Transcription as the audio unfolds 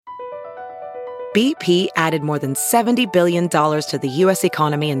BP added more than $70 billion to the U.S.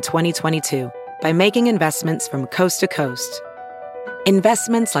 economy in 2022 by making investments from coast to coast.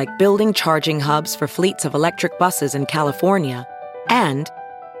 Investments like building charging hubs for fleets of electric buses in California and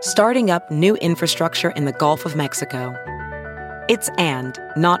starting up new infrastructure in the Gulf of Mexico. It's and,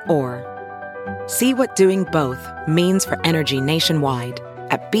 not or. See what doing both means for energy nationwide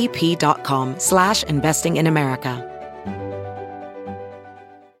at bp.com/investing in America.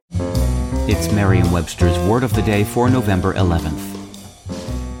 It's Merriam-Webster's Word of the Day for November 11th.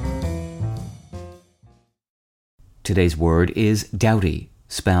 Today's word is doughty,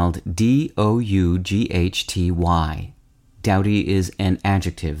 spelled D-O-U-G-H-T-Y. Doughty is an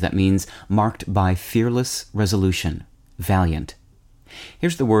adjective that means marked by fearless resolution, valiant.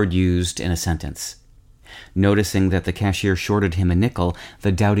 Here's the word used in a sentence. Noticing that the cashier shorted him a nickel,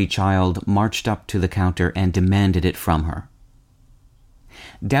 the doughty child marched up to the counter and demanded it from her.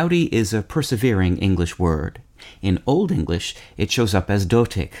 Doughty is a persevering English word. In Old English, it shows up as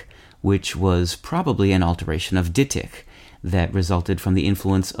dohtig, which was probably an alteration of dyhtig that resulted from the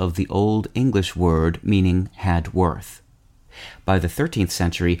influence of the Old English word meaning had worth. By the 13th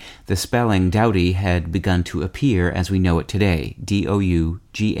century, the spelling doughty had begun to appear as we know it today, D-O-U-G-H-T-Y.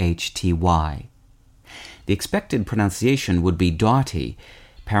 The expected pronunciation would be dohty,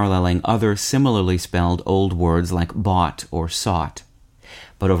 paralleling other similarly spelled old words like bought or sought.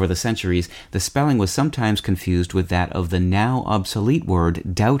 But over the centuries, the spelling was sometimes confused with that of the now-obsolete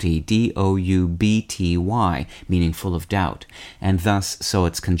word doubty, D-O-U-B-T-Y, meaning full of doubt, and thus, so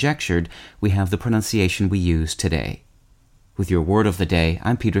it's conjectured, we have the pronunciation we use today. With your Word of the Day,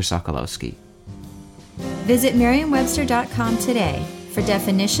 I'm Peter Sokolowski. Visit Merriam-Webster.com today for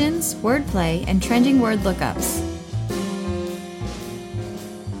definitions, wordplay, and trending word lookups.